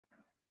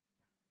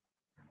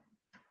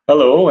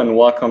Hello and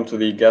welcome to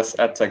the Guest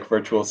EdTech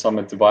Virtual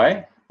Summit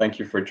Dubai. Thank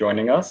you for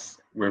joining us.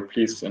 We're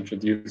pleased to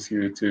introduce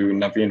you to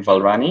Navin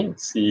Valrani,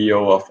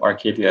 CEO of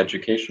Arcadia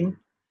Education.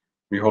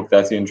 We hope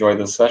that you enjoy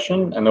this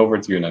session, and over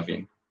to you,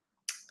 Navin.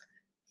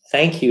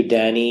 Thank you,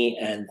 Danny,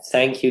 and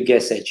thank you,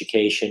 Guest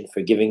Education,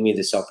 for giving me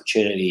this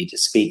opportunity to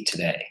speak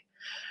today.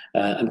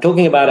 I'm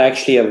talking about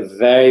actually a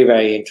very,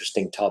 very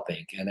interesting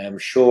topic, and I'm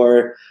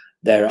sure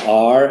there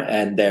are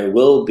and there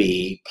will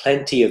be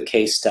plenty of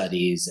case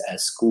studies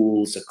as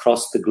schools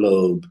across the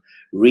globe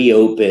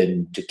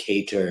reopen to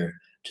cater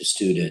to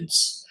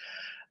students.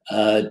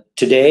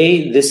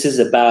 Today, this is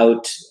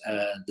about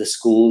the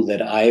school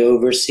that I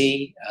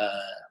oversee,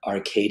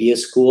 Arcadia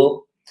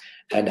School,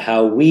 and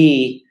how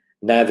we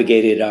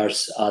navigated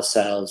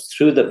ourselves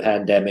through the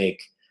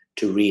pandemic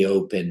to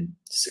reopen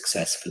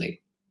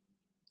successfully.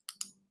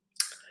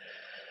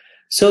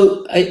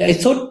 So I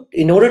thought,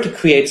 in order to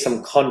create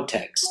some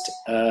context,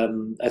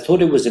 I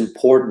thought it was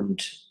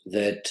important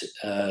that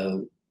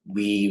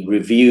we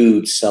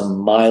reviewed some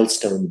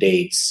milestone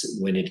dates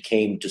when it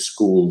came to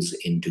schools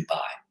in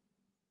Dubai.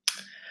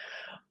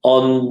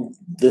 On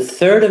the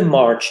 3rd of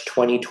March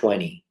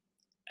 2020,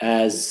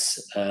 as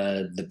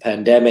the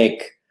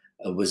pandemic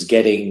was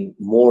getting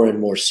more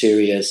and more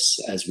serious,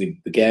 as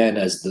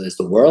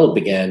the world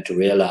began to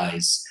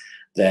realize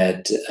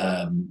that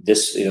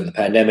the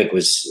pandemic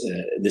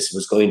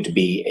was going to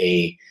be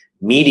a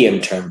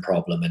medium-term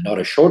problem and not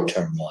a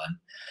short-term one,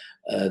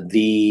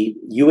 the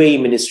UAE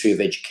Ministry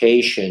of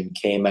Education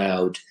came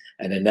out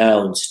and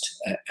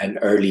announced an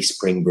early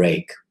spring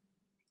break.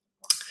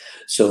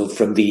 So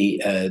from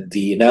the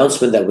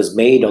announcement that was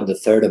made on the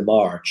 3rd of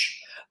March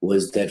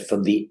was that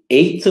from the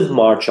 8th of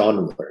March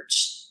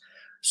onwards,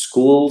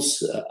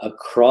 schools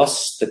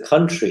across the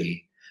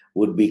country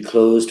would be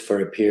closed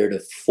for a period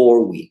of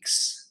 4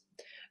 weeks.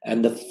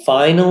 And the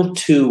final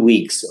 2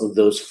 weeks of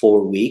those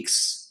 4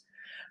 weeks,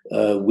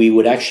 we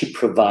would actually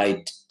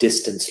provide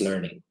distance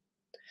learning.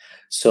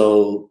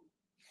 So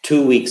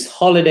 2 weeks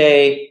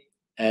holiday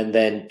and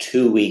then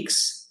 2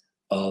 weeks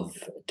of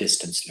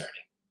distance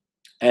learning.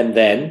 And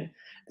then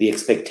the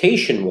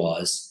expectation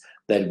was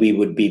that we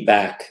would be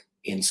back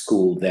in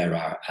school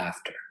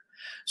thereafter.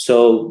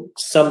 So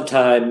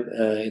sometime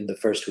in the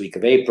first week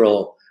of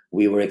April,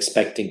 we were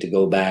expecting to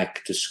go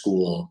back to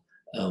school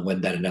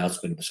when that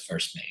announcement was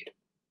first made.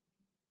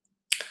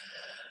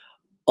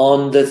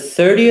 On the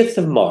 30th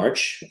of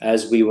March,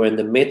 as we were in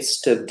the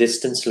midst of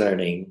distance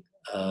learning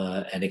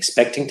and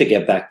expecting to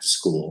get back to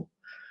school,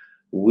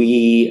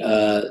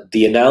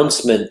 the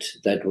announcement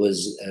that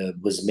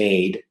was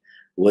made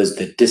was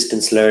that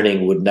distance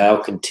learning would now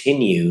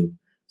continue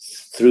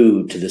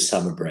through to the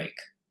summer break.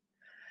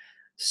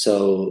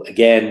 So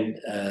again,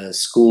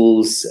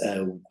 schools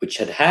which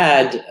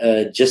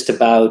had just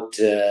about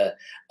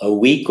a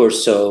week or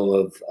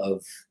so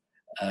of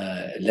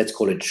let's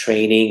call it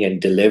training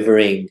and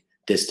delivering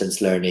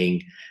distance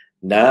learning,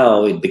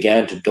 now it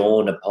began to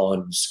dawn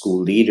upon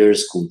school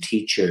leaders, school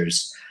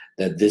teachers,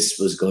 that this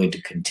was going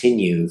to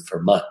continue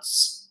for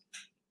months.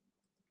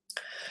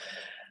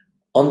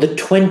 On the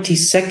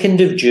 22nd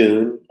of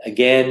June,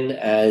 again,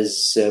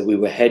 as we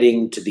were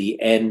heading to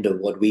the end of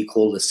what we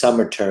call the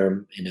summer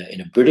term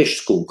in a British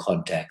school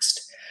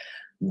context,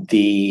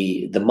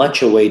 the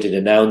much-awaited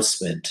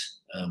announcement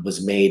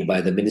was made by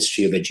the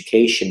Ministry of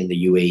Education in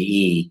the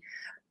UAE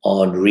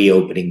on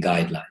reopening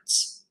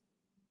guidelines.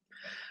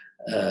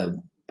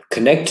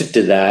 Connected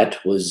to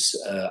that was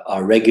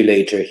our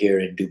regulator here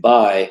in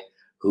Dubai,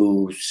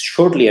 who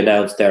shortly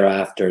announced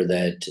thereafter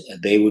that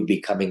they would be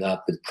coming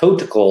up with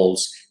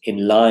protocols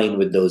in line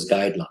with those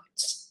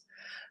guidelines.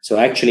 So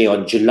actually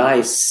on July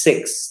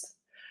 6th,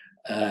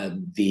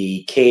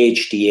 the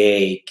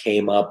KHDA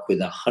came up with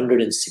a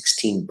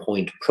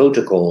 116-point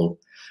protocol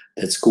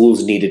that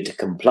schools needed to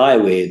comply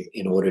with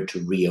in order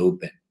to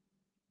reopen.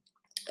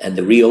 And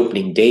the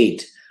reopening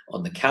date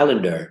on the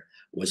calendar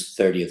was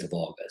 30th of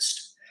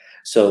August.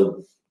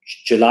 So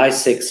July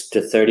 6th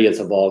to 30th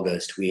of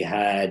August, we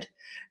had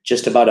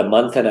just about a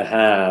month and a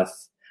half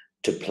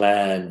to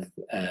plan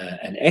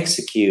and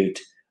execute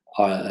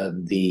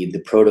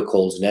the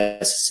protocols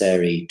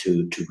necessary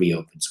to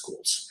reopen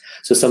schools.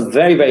 So some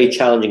very, very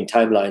challenging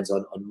timelines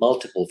on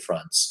multiple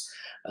fronts.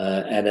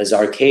 And as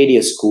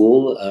Arcadia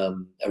School,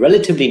 a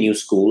relatively new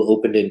school,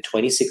 opened in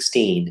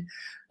 2016,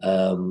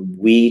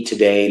 we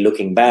today,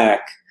 looking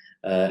back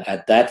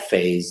at that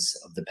phase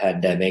of the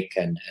pandemic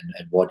and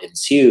what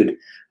ensued,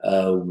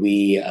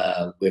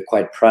 we're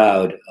quite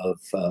proud of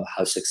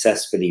how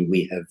successfully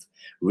we have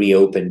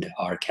reopened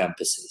our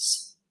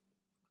campuses.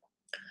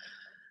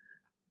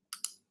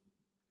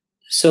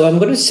 So I'm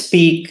going to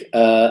speak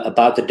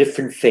about the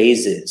different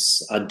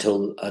phases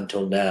until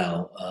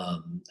now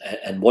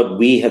and what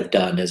we have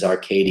done as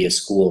Arcadia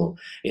School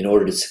in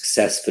order to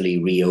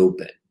successfully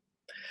reopen.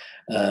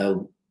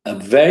 A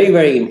very,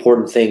 very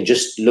important thing,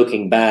 just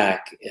looking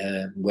back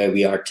where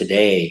we are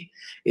today,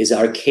 is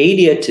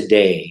Arcadia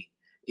today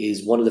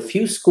is one of the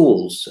few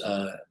schools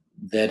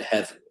that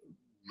have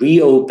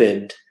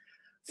reopened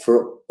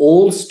for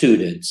all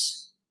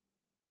students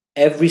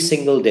every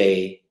single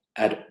day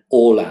at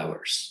all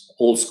hours,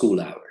 all school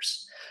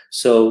hours.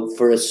 So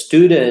for a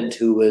student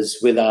who was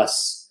with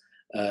us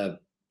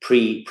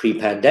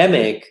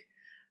pre-pandemic,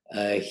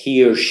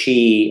 he or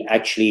she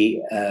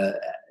actually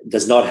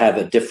does not have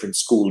a different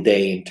school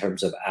day in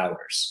terms of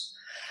hours.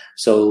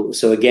 So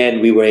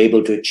again, we were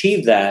able to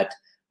achieve that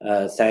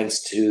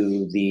thanks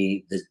to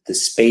the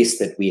space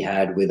that we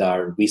had with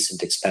our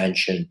recent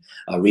expansion,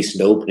 our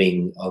recent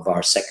opening of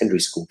our secondary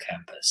school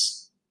campus.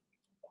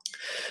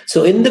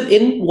 So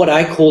in what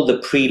I call the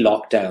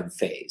pre-lockdown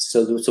phase,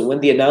 so when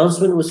the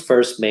announcement was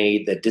first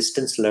made that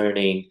distance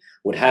learning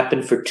would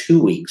happen for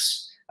 2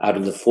 weeks out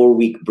of the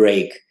 4-week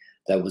break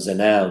that was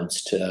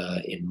announced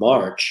in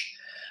March,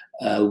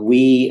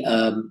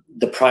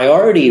 the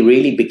priority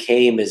really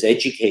became as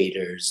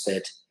educators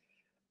that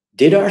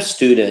did our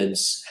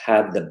students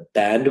have the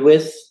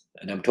bandwidth,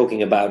 and I'm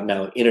talking about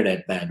now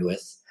internet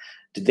bandwidth,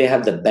 did they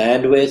have the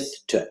bandwidth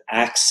to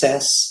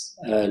access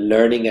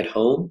learning at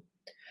home?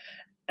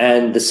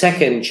 And the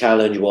second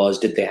challenge was,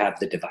 did they have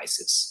the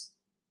devices?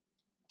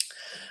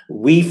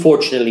 We,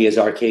 fortunately, as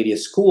Arcadia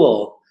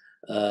School,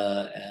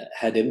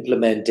 had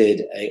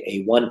implemented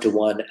a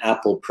one-to-one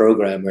Apple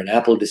program, or an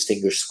Apple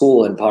Distinguished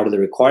School, and part of the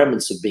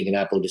requirements of being an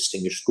Apple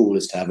Distinguished School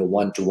is to have a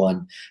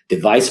one-to-one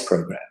device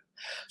program.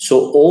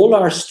 So all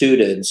our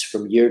students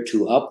from year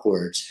 2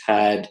 upwards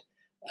had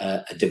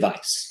a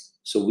device.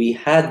 So we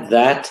had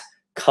that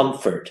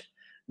comfort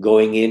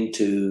going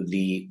into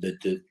the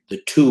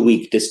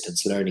 2-week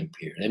distance learning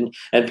period.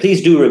 And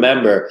please do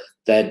remember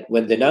that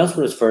when the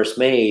announcement was first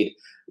made,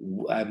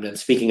 I'm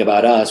speaking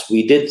about us,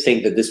 we did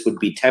think that this would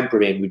be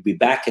temporary and we'd be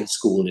back in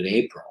school in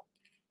April.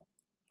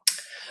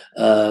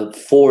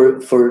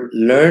 For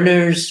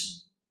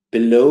learners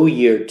below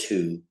year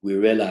 2, we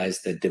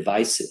realized that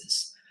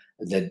devices,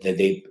 that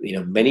they,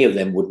 many of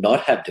them would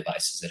not have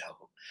devices at home.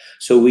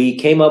 So we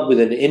came up with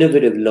an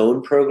innovative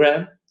loan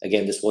program.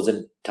 Again, this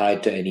wasn't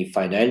tied to any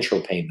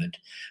financial payment,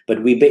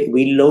 but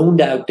we loaned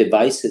out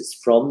devices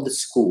from the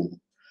school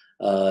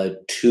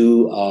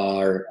to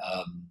our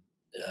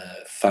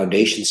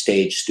foundation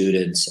stage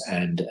students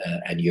and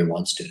year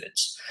 1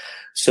 students.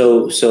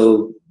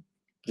 So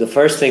the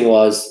first thing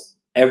was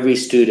every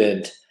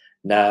student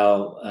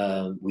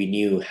now we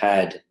knew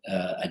had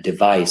a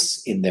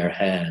device in their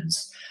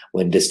hands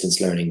when distance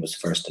learning was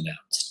first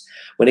announced.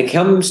 When it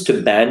comes to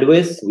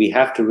bandwidth, we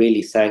have to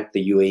really thank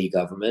the UAE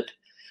government.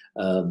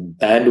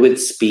 Bandwidth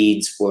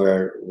speeds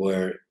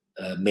were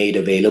made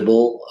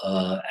available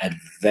at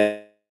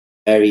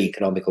very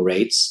economical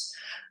rates.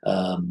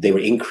 They were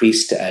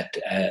increased at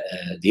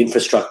the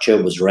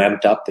infrastructure was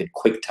ramped up in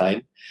quick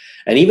time,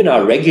 and even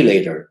our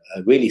regulator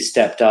really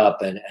stepped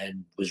up and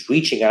was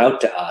reaching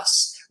out to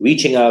us,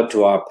 reaching out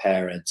to our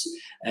parents,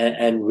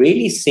 and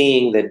really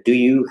seeing that, do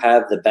you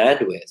have the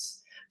bandwidth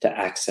to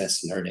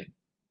access learning?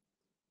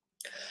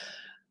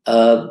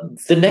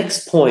 The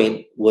next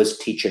point was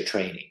teacher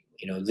training.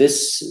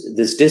 This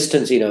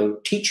distance,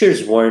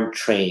 teachers weren't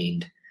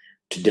trained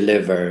to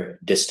deliver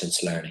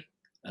distance learning.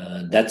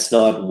 That's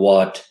not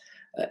what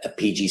a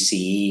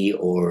PGCE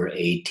or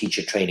a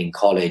teacher training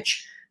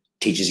college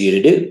teaches you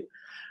to do.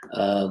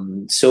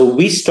 So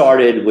we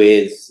started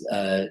with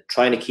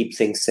trying to keep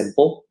things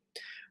simple.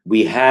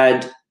 We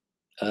had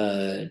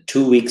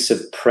 2 weeks of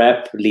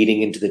prep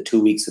leading into the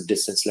 2 weeks of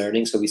distance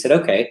learning. So we said,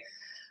 okay,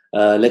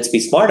 let's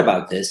be smart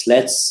about this.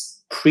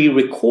 Let's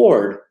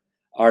pre-record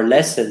our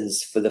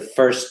lessons for the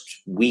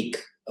first week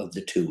of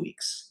the 2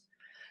 weeks.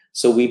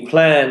 So we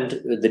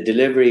planned the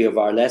delivery of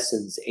our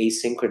lessons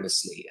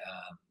asynchronously,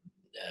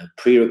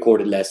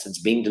 pre-recorded lessons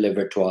being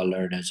delivered to our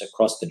learners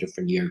across the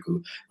different year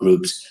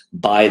groups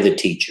by the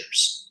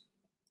teachers.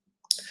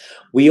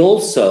 We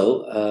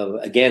also,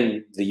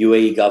 again, the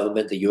UAE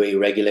government, the UAE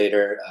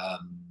regulator,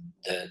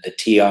 the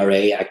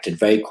TRA acted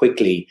very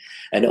quickly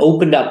and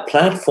opened up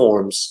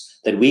platforms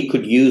that we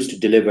could use to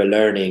deliver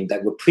learning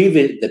that were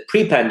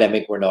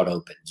pre-pandemic were not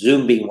open,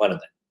 Zoom being one of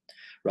them,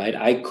 right?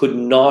 I could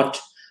not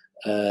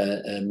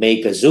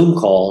make a Zoom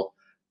call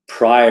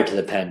prior to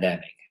the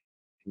pandemic.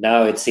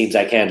 Now it seems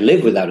I can't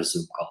live without a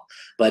Zoom call,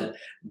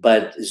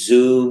 but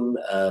Zoom,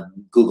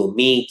 Google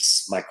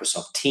Meets,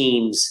 Microsoft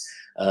Teams,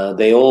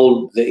 they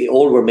all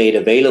were made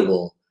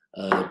available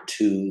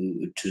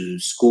to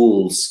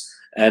schools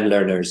and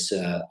learners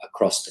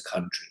across the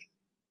country.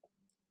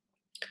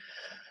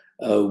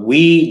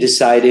 We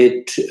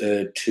initially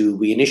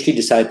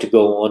decided to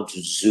go on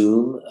to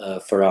Zoom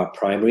for our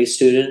primary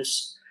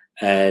students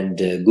and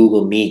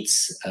Google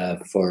Meets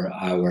for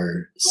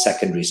our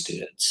secondary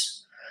students.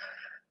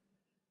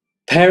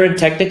 Parent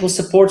technical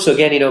support. So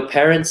again,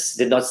 parents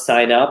did not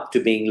sign up to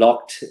being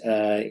locked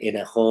in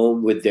a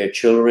home with their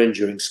children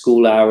during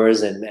school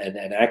hours and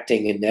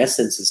acting in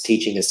essence as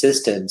teaching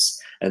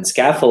assistants and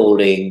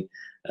scaffolding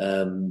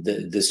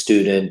the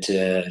student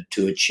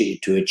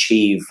to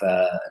achieve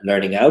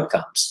learning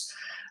outcomes.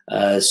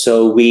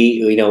 So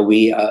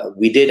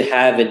we did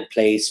have in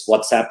place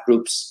WhatsApp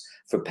groups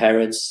for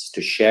parents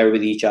to share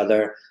with each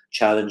other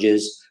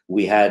challenges.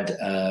 We had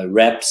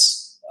reps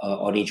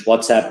on each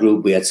WhatsApp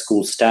group. We had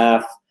school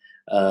staff,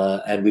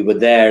 and we were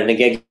there. And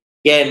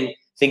again,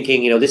 thinking,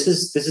 this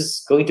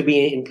is going to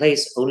be in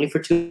place only for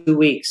 2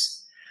 weeks.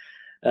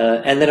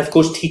 And then, of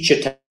course, teacher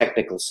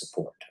technical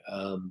support.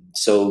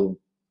 So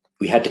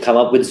we had to come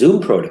up with Zoom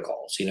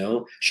protocols.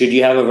 Should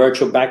you have a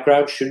virtual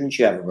background? Shouldn't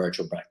you have a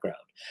virtual background?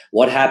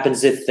 What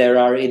happens if there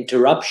are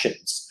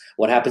interruptions?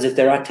 What happens if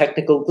there are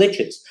technical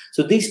glitches?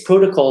 So these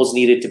protocols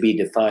needed to be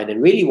defined.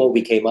 And really what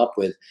we came up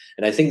with,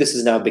 and I think this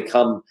has now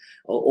become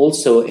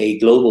also a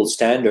global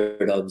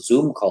standard on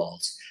Zoom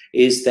calls,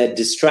 is that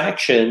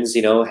distractions,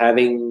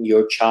 having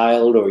your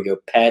child or your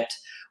pet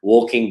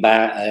walking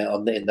back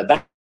in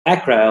the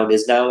background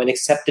is now an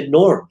accepted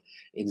norm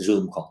in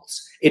Zoom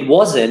calls. It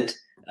wasn't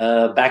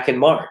back in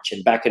March.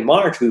 And back in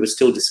March, we were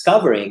still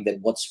discovering that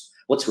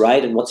what's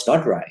right and what's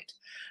not right.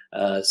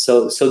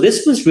 So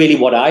this was really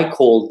what I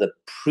call the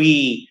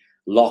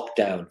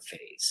pre-lockdown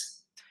phase.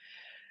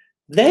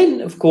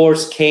 Then, of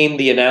course, came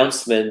the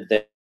announcement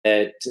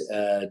that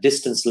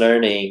distance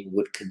learning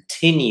would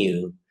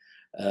continue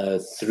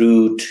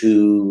through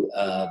to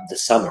the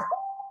summer.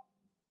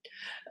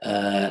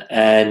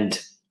 And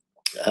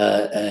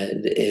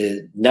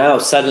now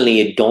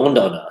suddenly it dawned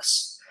on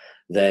us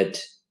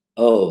that,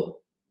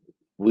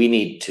 we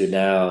need to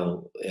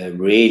now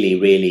really,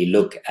 really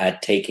look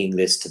at taking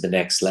this to the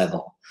next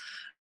level.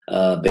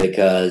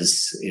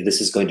 Because this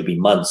is going to be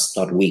months,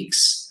 not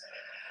weeks.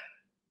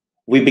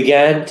 We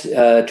began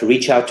to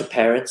reach out to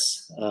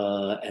parents,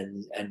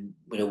 and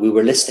we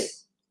were listening.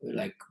 We're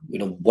like,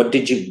 what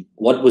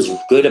was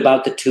good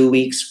about the 2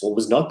 weeks? What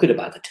was not good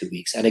about the 2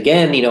 weeks? And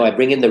again, I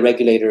bring in the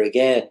regulator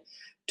again.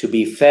 To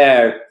be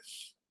fair,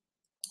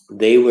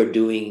 they were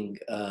doing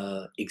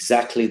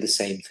exactly the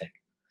same thing.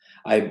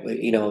 I've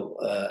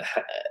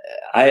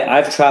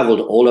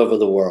traveled all over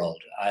the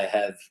world. I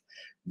have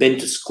been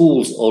to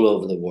schools all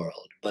over the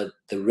world, but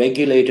the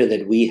regulator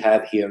that we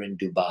have here in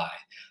Dubai,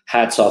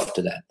 hats off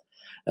to them.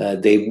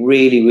 They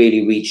really,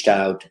 really reached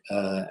out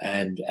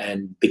and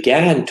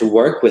began to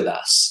work with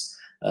us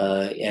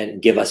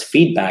and give us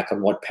feedback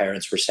on what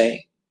parents were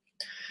saying.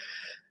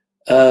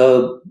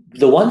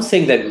 The one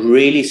thing that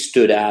really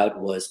stood out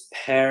was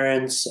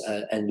parents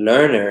and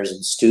learners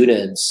and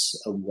students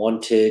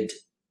wanted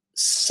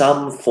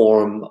some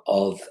form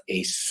of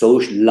a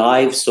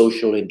live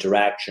social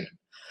interaction.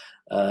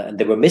 And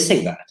they were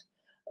missing that.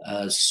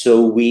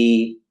 So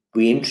we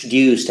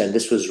introduced, and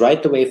this was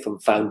right the way from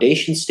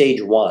foundation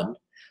stage 1,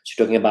 so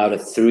you're talking about a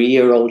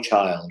 3-year-old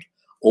child,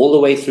 all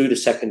the way through to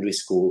secondary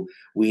school.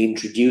 We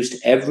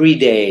introduced every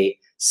day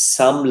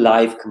some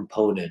live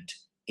component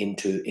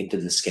into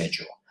the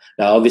schedule.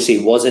 Now, obviously,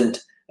 it wasn't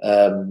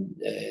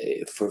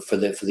for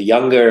the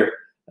younger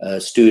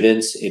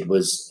students. It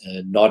was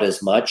not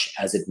as much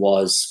as it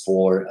was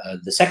for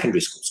the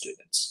secondary school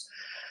students.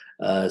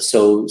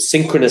 So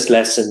synchronous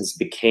lessons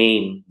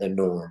became the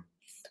norm.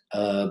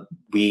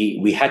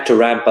 We had to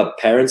ramp up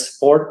parent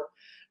support,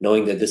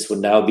 knowing that this would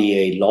now be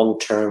a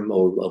long-term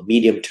or a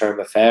medium-term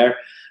affair.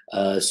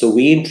 So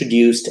we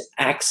introduced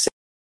access.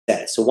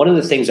 So one of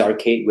the things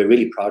we're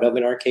really proud of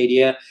in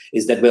Arcadia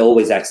is that we're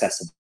always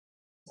accessible,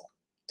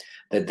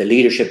 that the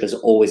leadership is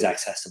always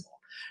accessible.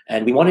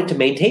 And we wanted to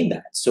maintain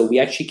that. So we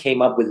actually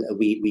came up with,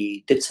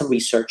 we did some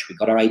research, we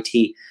got our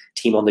IT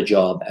team on the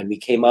job, and we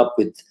came up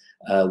with,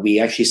 we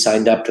actually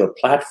signed up to a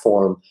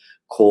platform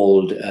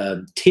called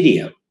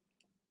Tidio.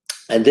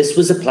 And this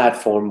was a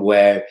platform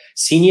where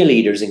senior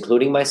leaders,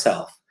 including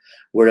myself,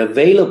 were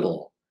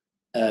available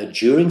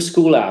during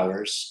school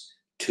hours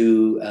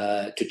to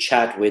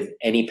chat with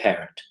any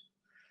parent.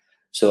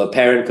 So a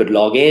parent could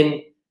log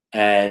in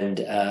and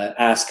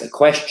ask a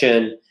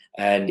question,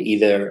 and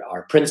either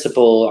our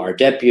principal, our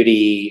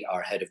deputy,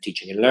 our head of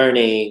teaching and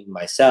learning,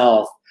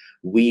 myself,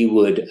 we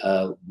would,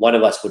 one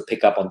of us would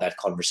pick up on that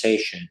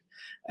conversation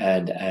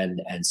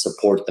and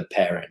support the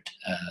parent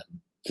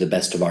to the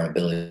best of our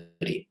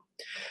ability.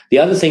 The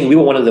other thing, we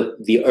were one of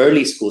the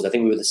early schools, I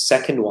think we were the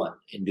second one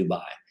in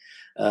Dubai,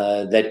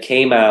 that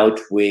came out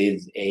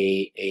with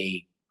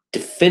a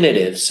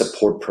definitive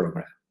support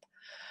program.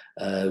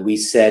 We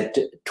said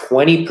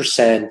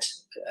 20%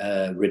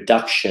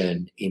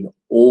 reduction in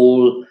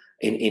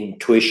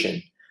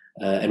tuition.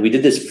 And we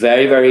did this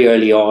very, very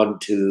early on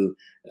to,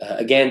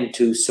 again,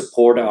 to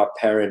support our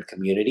parent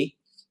community.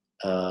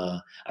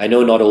 I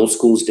know not all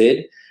schools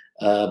did,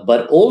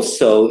 but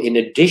also in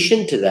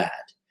addition to that,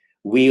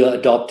 we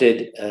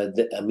adopted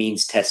a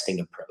means testing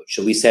approach.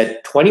 So we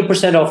said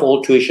 20% off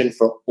all tuition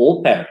for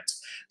all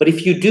parents. But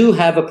if you do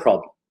have a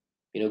problem,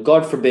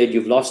 God forbid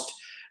you've lost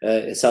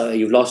a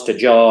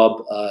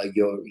job,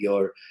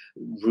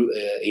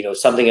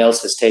 something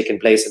else has taken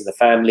place in the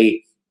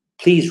family,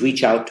 please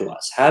reach out to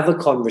us, have a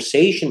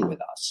conversation with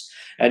us.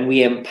 And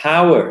we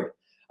empowered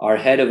our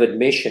head of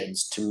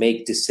admissions to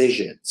make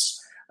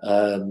decisions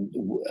on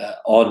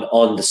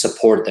the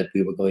support that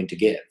we were going to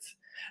give.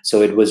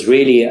 So it was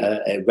really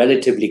a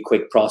relatively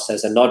quick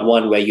process, and not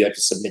one where you had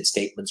to submit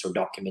statements or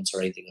documents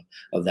or anything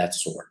of that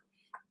sort.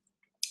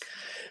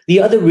 The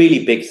other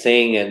really big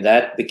thing, and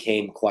that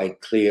became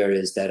quite clear,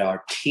 is that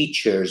our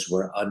teachers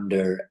were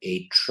under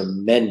a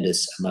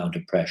tremendous amount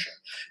of pressure.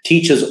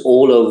 Teachers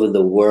all over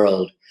the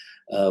world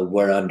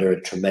were under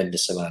a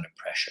tremendous amount of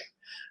pressure.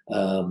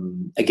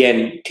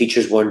 Again,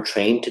 teachers weren't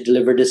trained to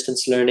deliver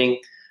distance learning,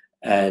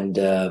 and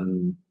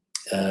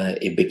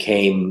it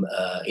became,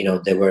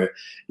 there were,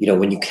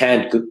 when you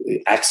can't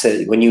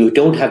access, when you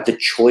don't have the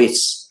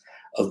choice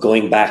of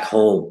going back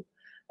home,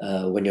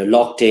 when you're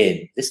locked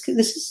in, this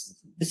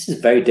is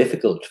very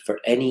difficult for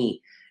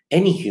any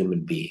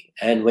human being.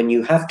 And when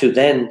you have to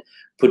then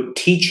put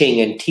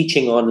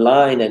teaching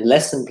online and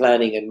lesson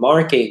planning and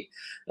marking,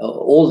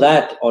 all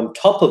that on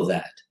top of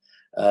that,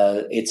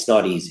 it's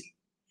not easy.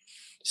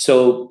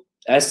 So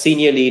as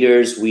senior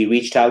leaders, we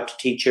reached out to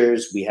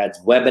teachers. We had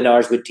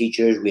webinars with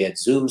teachers. We had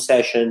Zoom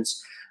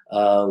sessions.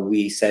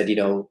 We said,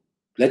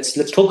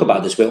 let's talk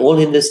about this. We're all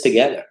in this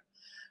together.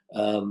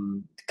 A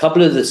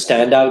couple of the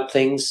standout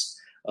things.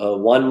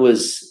 One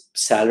was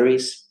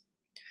salaries.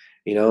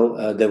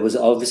 There was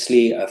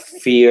obviously a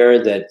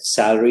fear that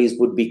salaries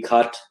would be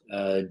cut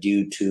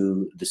due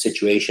to the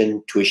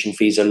situation. Tuition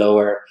fees are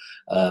lower.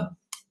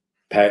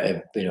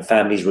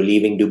 Families were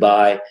leaving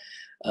Dubai.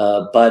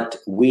 But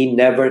we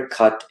never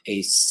cut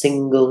a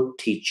single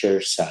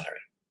teacher's salary.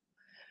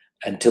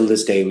 Until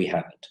this day, we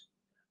haven't.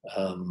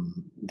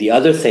 The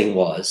other thing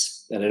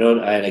was, and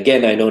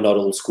I know not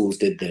all schools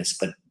did this,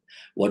 but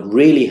what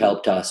really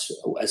helped us,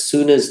 as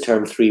soon as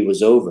term 3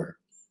 was over,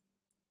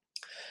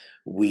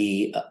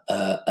 we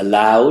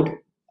allowed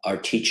our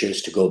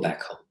teachers to go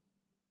back home.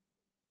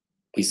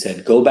 We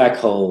said, go back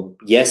home.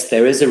 Yes,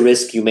 there is a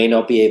risk you may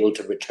not be able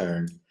to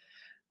return,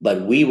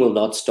 but we will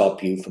not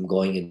stop you from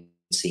going and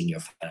seeing your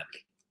family.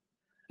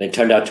 And it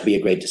turned out to be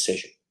a great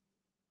decision.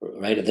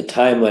 Right at the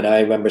time when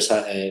I remember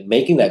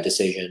making that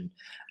decision,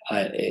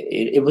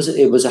 it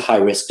was a high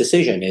risk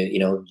decision.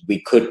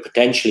 We could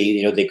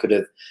potentially, they could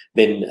have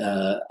been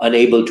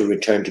unable to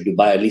return to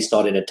Dubai, at least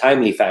not in a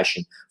timely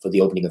fashion for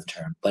the opening of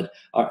term. But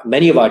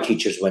many of our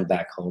teachers went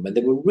back home, and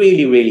they were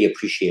really, really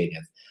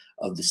appreciative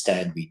of the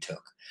stand we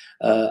took.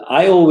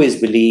 I always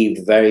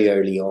believed very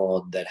early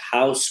on that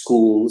how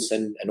schools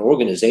and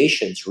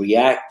organizations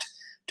react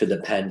to the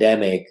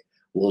pandemic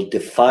will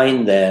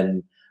define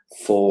them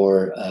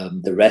for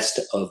the rest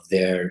of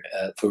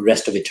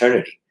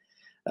eternity.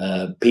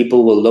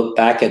 People will look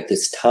back at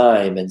this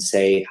time and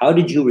say, how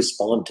did you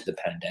respond to the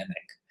pandemic?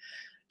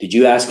 Did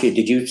you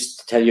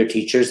tell your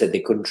teachers that they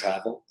couldn't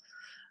travel?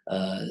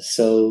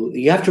 So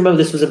you have to remember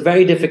this was a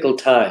very difficult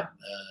time,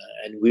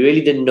 and we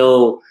really didn't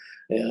know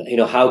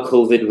how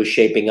COVID was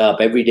shaping up.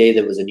 Every day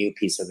there was a new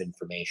piece of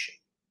information.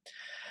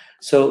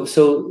 So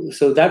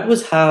that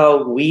was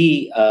how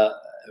we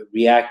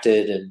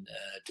reacted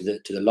to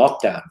the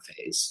lockdown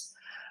phase.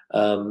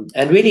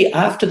 And really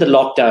after the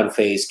lockdown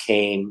phase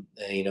came,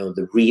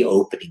 the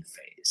reopening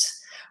phase.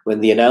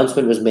 When the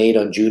announcement was made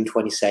on June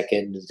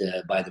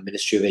 22nd by the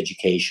Ministry of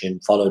Education,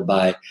 followed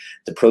by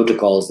the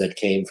protocols that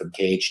came from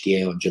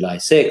KHDA on July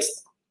 6th,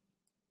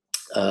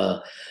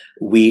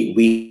 we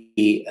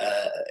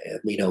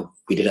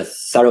did a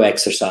thorough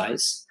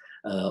exercise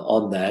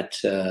on that.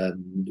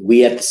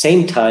 We at the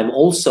same time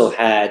also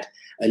had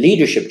a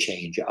leadership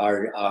change.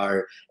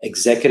 Our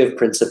executive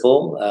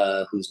principal,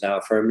 who's now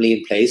firmly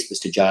in place,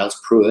 Mr. Giles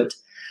Pruitt,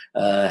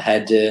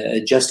 had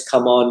just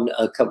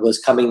was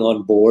coming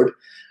on board.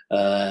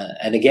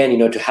 And again,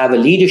 to have a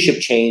leadership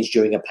change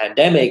during a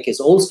pandemic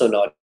is also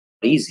not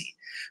easy.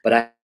 But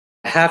I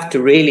have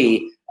to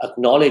really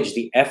acknowledge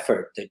the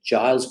effort that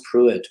Giles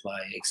Pruitt,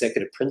 my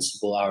executive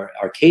principal, our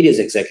Arcadia's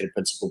executive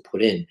principal,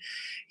 put in.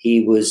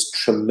 He was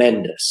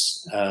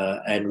tremendous,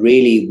 and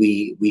really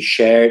we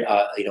shared,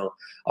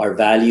 our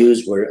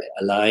values were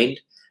aligned,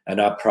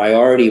 and our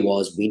priority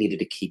was we needed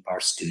to keep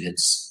our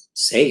students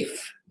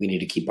safe. We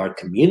needed to keep our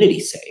community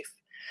safe.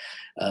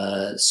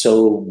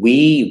 So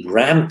we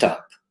ramped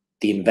up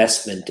the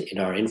investment in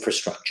our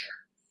infrastructure.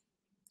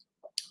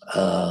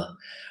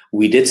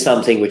 We did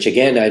something which,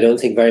 again, I don't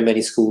think very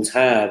many schools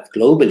have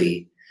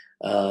globally.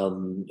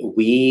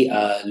 We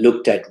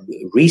looked at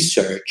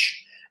research,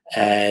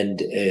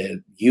 and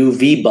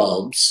UV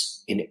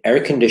bulbs in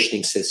air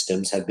conditioning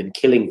systems have been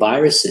killing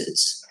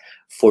viruses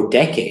for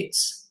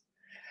decades.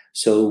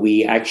 So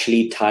we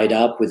actually tied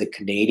up with a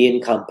Canadian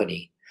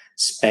company,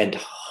 spent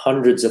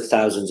hundreds of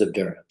thousands of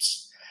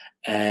dirhams.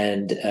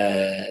 And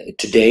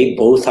today,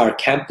 both our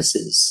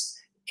campuses,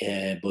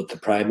 both the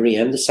primary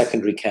and the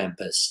secondary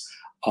campus,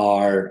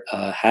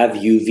 have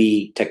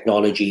UV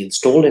technology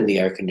installed in the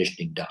air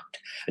conditioning duct.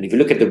 And if you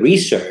look at the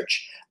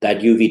research, that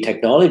UV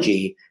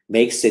technology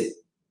makes it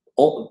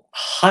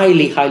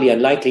highly, highly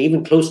unlikely,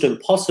 even close to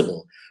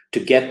impossible, to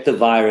get the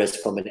virus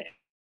from an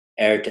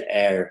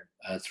air-to-air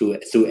through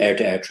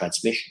air-to-air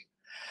transmission.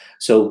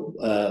 So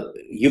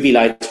UV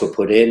lights were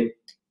put in,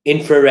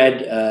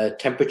 infrared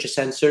temperature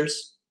sensors.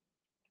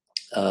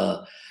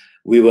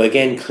 We were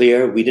again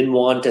clear. We didn't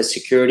want a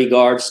security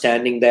guard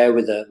standing there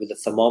with a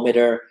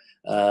thermometer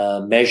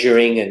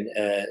measuring and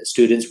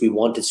students. We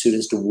wanted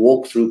students to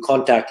walk through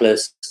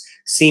contactless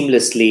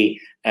seamlessly,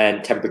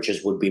 and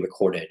temperatures would be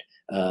recorded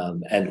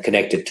and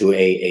connected to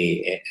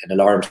an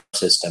alarm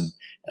system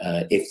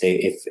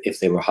if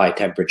they were high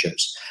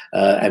temperatures.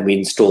 And we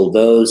installed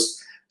those.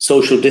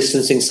 social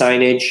distancing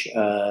signage,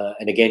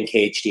 and again,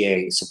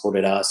 KHDA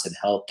supported us and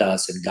helped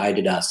us and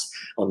guided us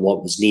on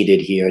what was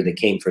needed here. They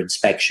came for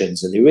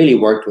inspections and they really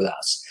worked with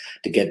us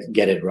to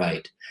get it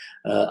right.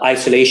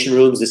 Isolation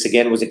rooms, this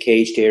again was a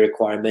KHDA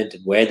requirement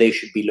and where they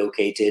should be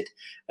located,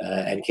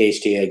 and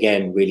KHDA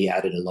again really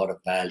added a lot of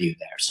value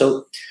there.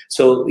 So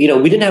we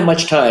didn't have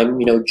much time.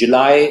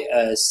 July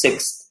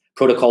 6th,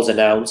 protocols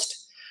announced,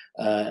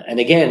 and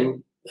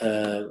again,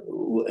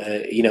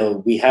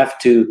 we have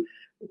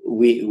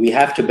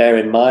to bear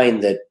in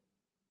mind that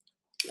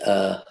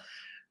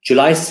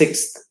July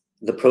 6th,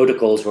 the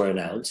protocols were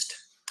announced.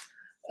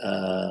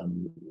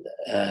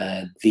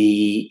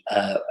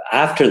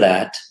 After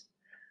that,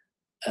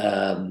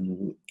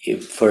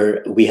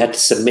 we had to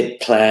submit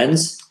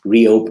plans,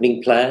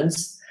 reopening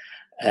plans,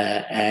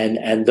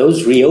 and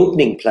those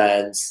reopening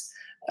plans,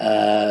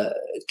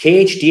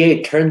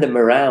 KHDA turned them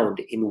around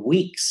in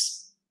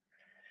weeks.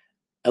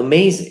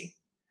 Amazing,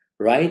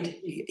 right?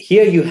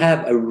 Here you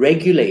have a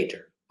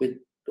regulator with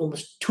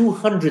almost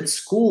 200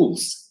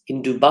 schools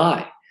in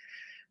Dubai,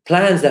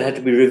 plans that had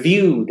to be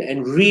reviewed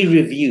and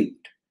re-reviewed.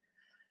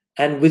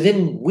 And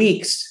within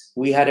weeks,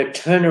 we had a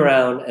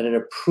turnaround and an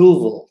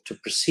approval to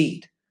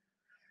proceed.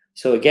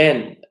 So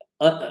again,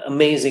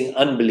 amazing,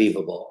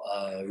 unbelievable.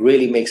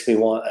 Really makes me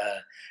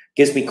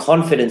gives me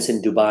confidence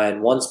in Dubai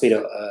and wants me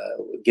to,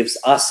 gives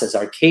us as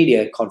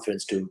Arcadia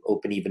confidence to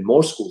open even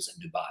more schools in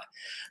Dubai.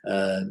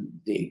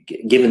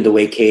 Given the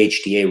way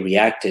KHDA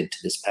reacted to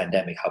this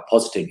pandemic, how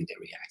positively they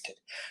reacted.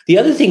 The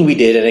other thing we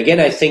did, and again,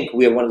 I think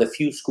we are one of the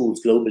few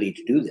schools globally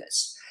to do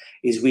this,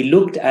 is we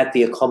looked at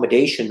the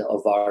accommodation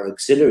of our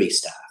auxiliary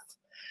staff.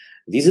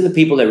 These are the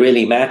people that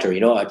really matter,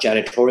 our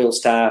janitorial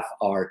staff,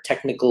 our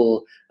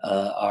technical,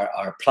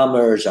 our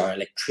plumbers, our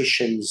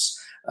electricians,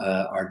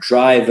 our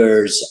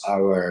drivers,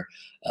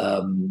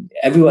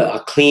 everyone,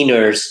 our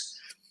cleaners.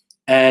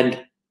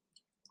 And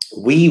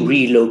we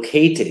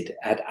relocated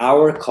at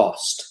our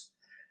cost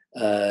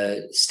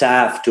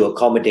staff to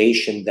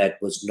accommodation that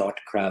was not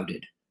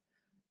crowded,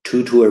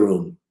 2 to a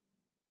room.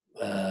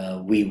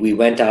 We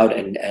went out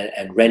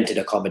and rented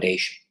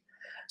accommodation.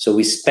 So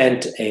we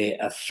spent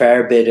a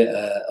fair bit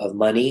of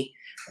money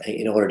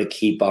in order to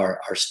keep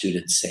our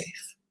students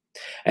safe.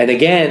 And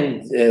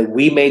again,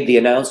 we made the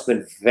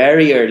announcement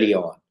very early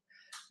on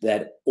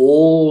that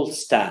all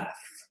staff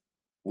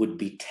would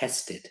be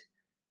tested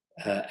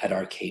at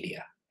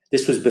Arcadia.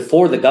 This was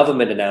before the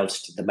government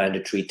announced the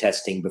mandatory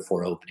testing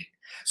before opening.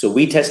 So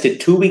we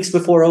tested 2 weeks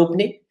before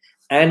opening,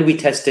 and we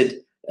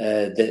tested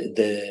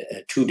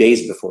the 2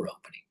 days before opening.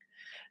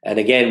 And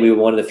again, we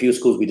were one of the few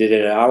schools, we did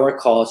it at our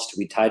cost.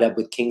 We tied up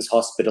with King's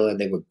Hospital, and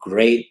they were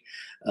great.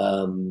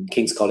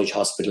 King's College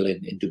Hospital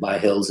in Dubai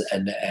Hills,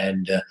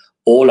 and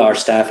all our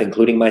staff,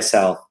 including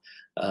myself,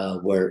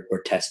 were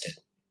tested.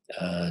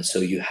 So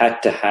you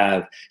had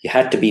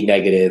to be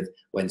negative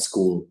when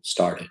school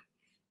started.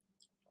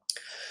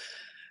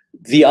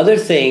 The other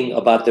thing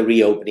about the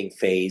reopening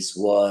phase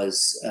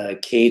was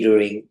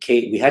catering.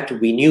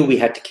 We knew we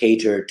had to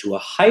cater to a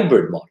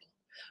hybrid model.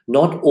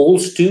 Not all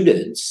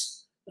students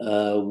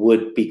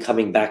would be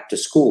coming back to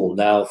school.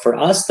 Now, for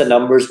us, the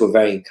numbers were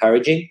very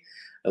encouraging.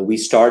 We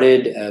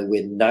started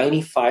with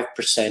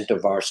 95%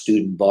 of our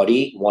student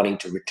body wanting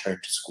to return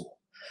to school.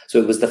 So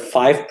it was the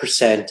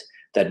 5%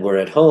 that were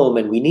at home,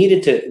 and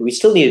we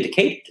still needed to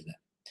cater to them.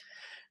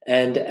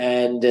 And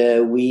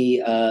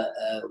we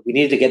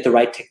needed to get the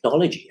right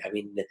technology. I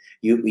mean,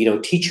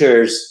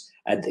 teachers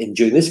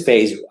during this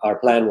phase, our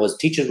plan was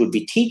teachers would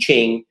be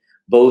teaching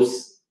both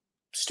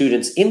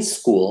students in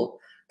school,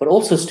 but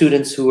also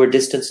students who are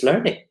distance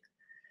learning,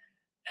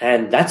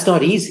 and that's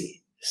not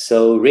easy.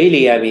 So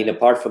really, I mean,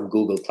 apart from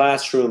Google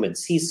Classroom and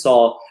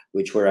Seesaw,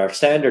 which were our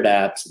standard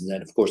apps, and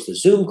then of course the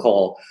Zoom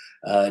call,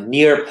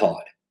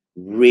 Nearpod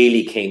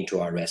really came to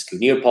our rescue.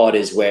 Nearpod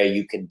is where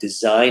you can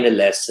design a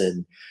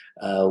lesson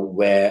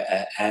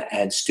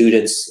and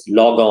students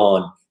log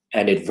on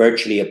and it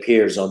virtually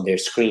appears on their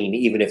screen,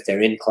 even if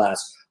they're in class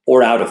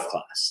or out of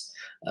class.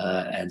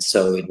 And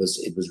so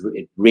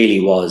it really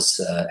was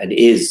and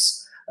is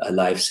a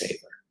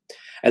lifesaver.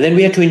 And then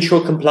we had to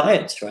ensure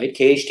compliance, right?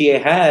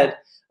 KHDA had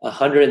a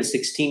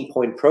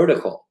 116-point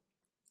protocol.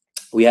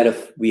 We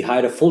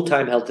hired a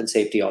full-time health and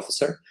safety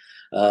officer,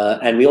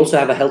 and we also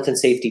have a health and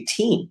safety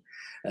team,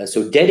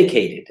 so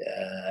dedicated.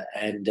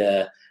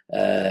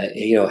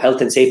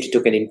 Health and safety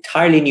took an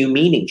entirely new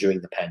meaning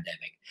during the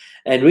pandemic.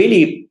 And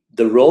really,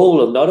 the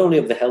role of not only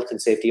of the health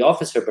and safety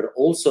officer, but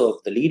also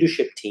of the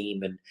leadership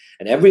team and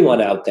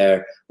everyone out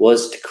there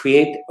was to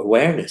create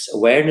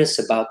awareness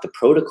about the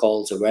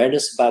protocols,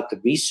 awareness about the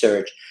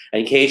research.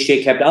 And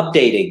KHDA kept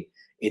updating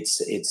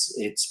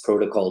its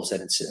protocols,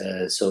 and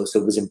so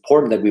it was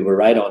important that we were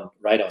right on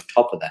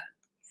top of that.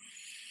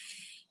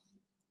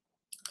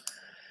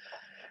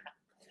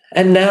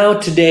 And now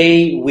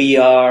today we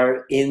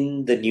are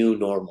in the new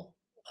normal,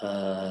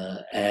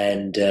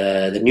 and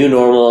the new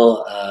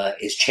normal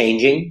is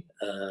changing.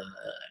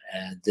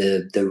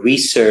 The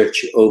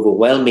research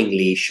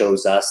overwhelmingly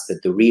shows us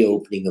that the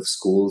reopening of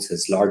schools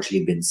has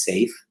largely been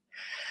safe.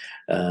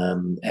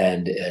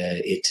 and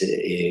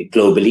it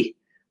globally.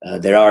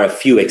 There are a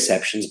few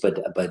exceptions, but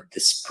the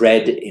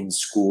spread in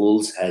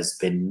schools has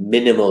been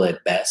minimal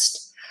at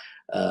best.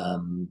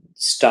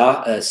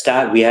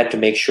 Staff, we had to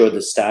make sure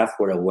the staff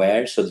were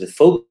aware. So the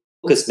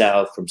focus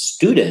now from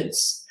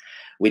students,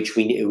 which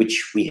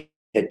we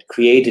had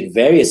created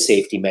various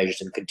safety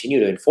measures and continue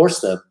to enforce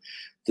them,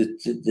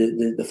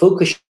 the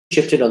focus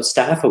shifted on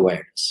staff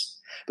awareness.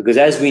 Because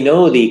as we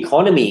know, the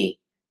economy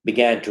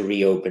began to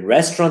reopen,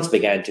 restaurants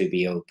began to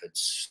be open,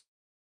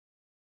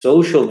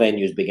 social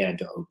venues began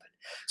to open.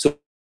 So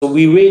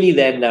we really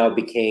then now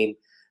became,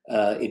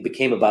 it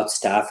became about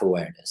staff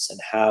awareness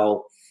and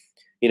how,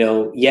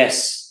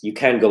 yes, you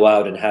can go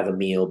out and have a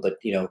meal, but,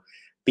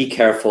 be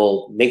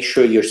careful, make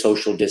sure you're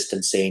social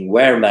distancing,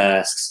 wear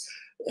masks,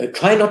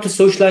 try not to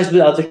socialize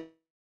with other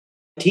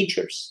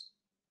teachers,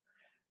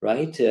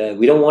 right?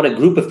 We don't want a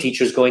group of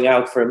teachers going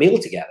out for a meal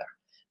together,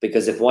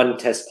 because if one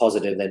tests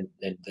positive, then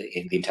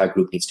the entire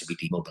group needs to be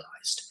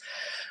demobilized.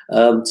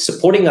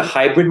 Supporting a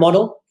hybrid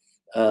model,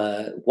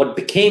 what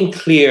became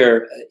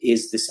clear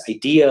is this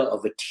idea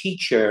of a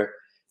teacher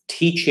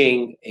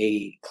teaching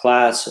a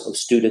class of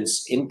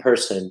students in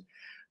person,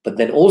 but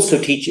then also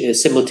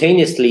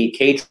simultaneously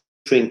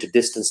catering to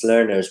distance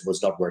learners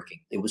was not working.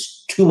 It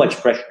was too much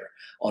pressure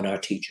on our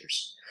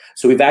teachers.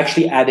 So we've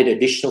actually added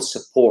additional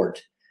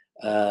support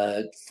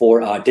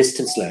for our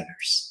distance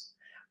learners.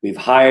 We've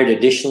hired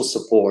additional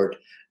support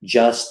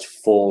just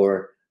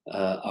for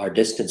our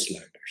distance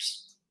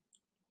learners.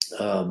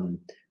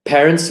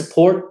 Parent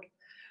support,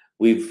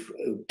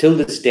 till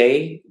this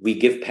day, we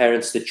give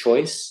parents the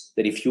choice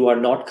that if you are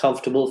not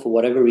comfortable for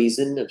whatever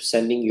reason of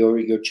sending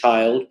your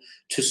child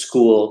to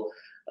school,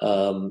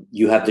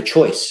 you have the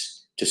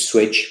choice to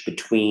switch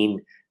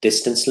between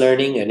distance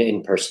learning and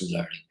in-person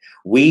learning.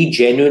 We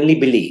genuinely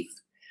believe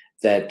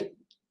that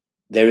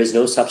there is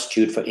no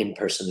substitute for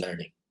in-person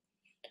learning.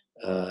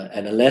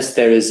 And unless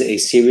there is a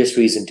serious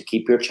reason to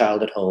keep your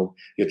child at home,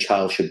 your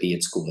child should be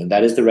in school. And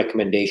that is the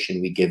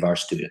recommendation we give our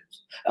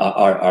students,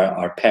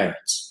 our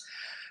parents.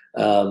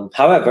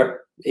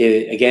 However,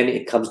 again,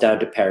 it comes down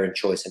to parent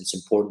choice, and it's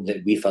important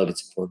that we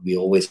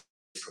always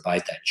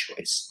provide that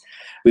choice.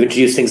 We've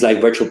introduced things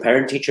like virtual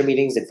parent-teacher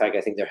meetings. In fact,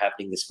 I think they're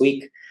happening this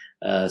week.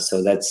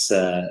 So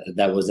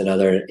that was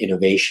another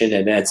innovation.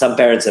 And some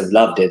parents have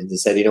loved it. They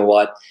said, you know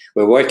what,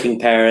 we're working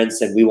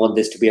parents and we want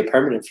this to be a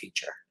permanent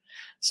feature.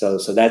 So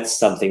that's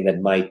something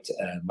that might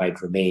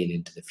remain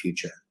into the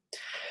future.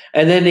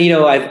 And then,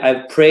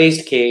 I've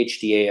praised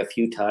KHDA a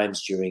few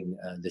times during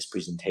this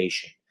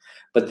presentation,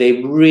 but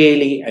they've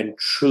really and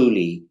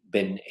truly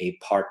been a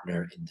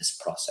partner in this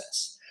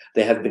process.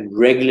 They have been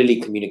regularly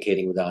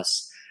communicating with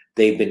us.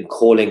 They've been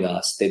calling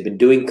us. They've been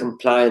doing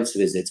compliance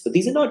visits. But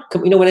these are not,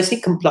 when I say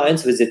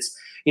compliance visits,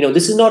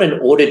 this is not an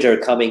auditor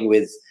coming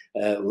with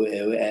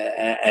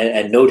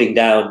and noting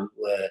down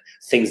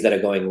things that are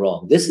going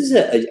wrong. This is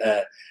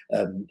a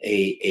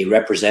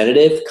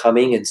representative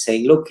coming and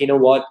saying, look, you know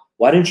what?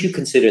 Why don't you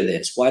consider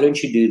this? Why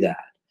don't you do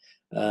that?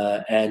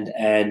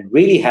 And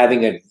really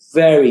having a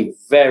very,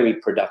 very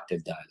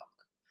productive dialogue.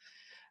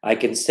 I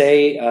can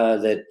say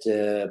that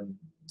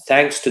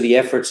thanks to the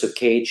efforts of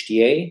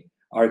KHDA,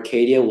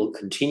 Arcadia will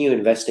continue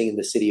investing in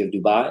the city of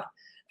Dubai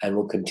and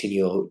will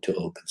continue to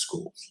open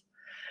schools.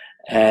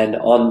 And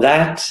on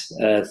that,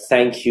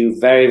 thank you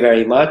very,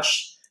 very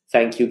much.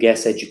 Thank you,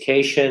 Guest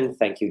Education.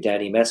 Thank you,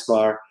 Danny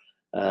Mesmar.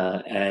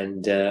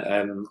 And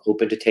I'm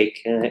open to take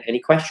any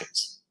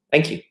questions.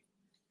 Thank you.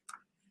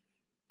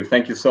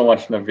 Thank you so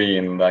much,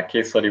 Navin. That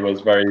case study was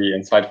very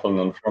insightful and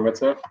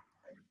informative.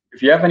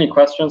 If you have any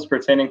questions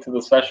pertaining to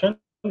the session,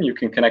 you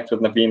can connect with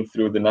Navin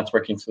through the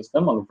networking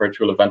system on the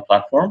virtual event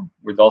platform.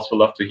 We'd also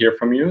love to hear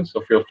from you, so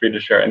feel free to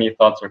share any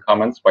thoughts or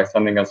comments by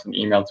sending us an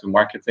email to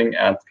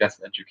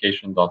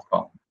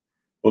marketing@guesteducation.com.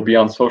 We'll be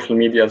on social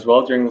media as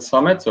well during the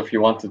summit, so if you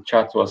want to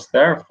chat to us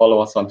there, follow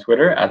us on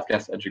Twitter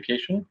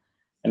 @guesteducation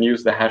and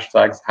use the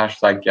hashtags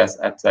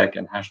 #guestedtech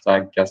and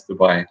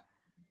 #guestdubai.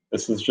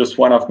 This is just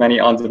one of many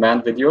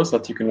on-demand videos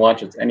that you can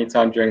watch at any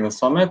time during the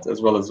summit,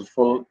 as well as a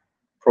full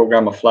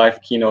program of live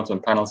keynote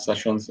and panel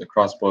sessions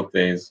across both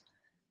days.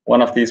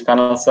 One of these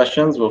panel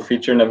sessions will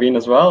feature Navin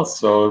as well,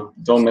 so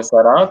don't miss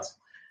that out.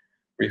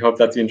 We hope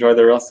that you enjoy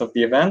the rest of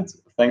the event.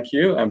 Thank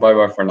you, and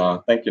bye-bye for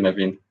now. Thank you,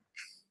 Navin.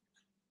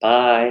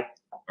 Bye.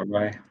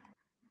 Bye-bye.